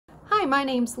Hi, my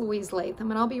name's Louise Latham,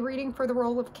 and I'll be reading for the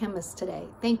role of Chemist today.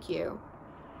 Thank you.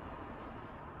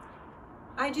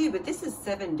 I do, but this is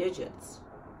 7 digits.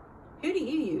 Who do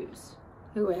you use?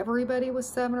 Who everybody with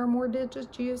 7 or more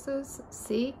digits uses.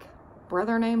 Seek,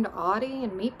 brother named Audie in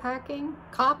meatpacking,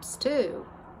 cops too.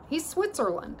 He's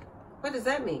Switzerland. What does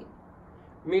that mean?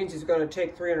 It means he's going to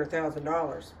take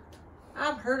 $300,000.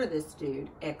 I've heard of this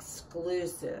dude.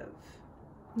 Exclusive.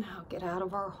 Now get out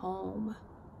of our home.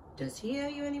 Does he owe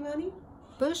you any money?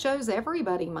 Bush owes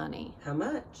everybody money. How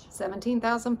much?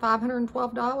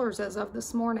 $17,512 as of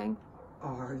this morning.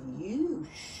 Are you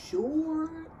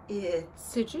sure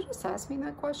it's... Did you just ask me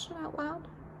that question out loud?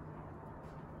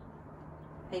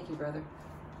 Thank you, brother.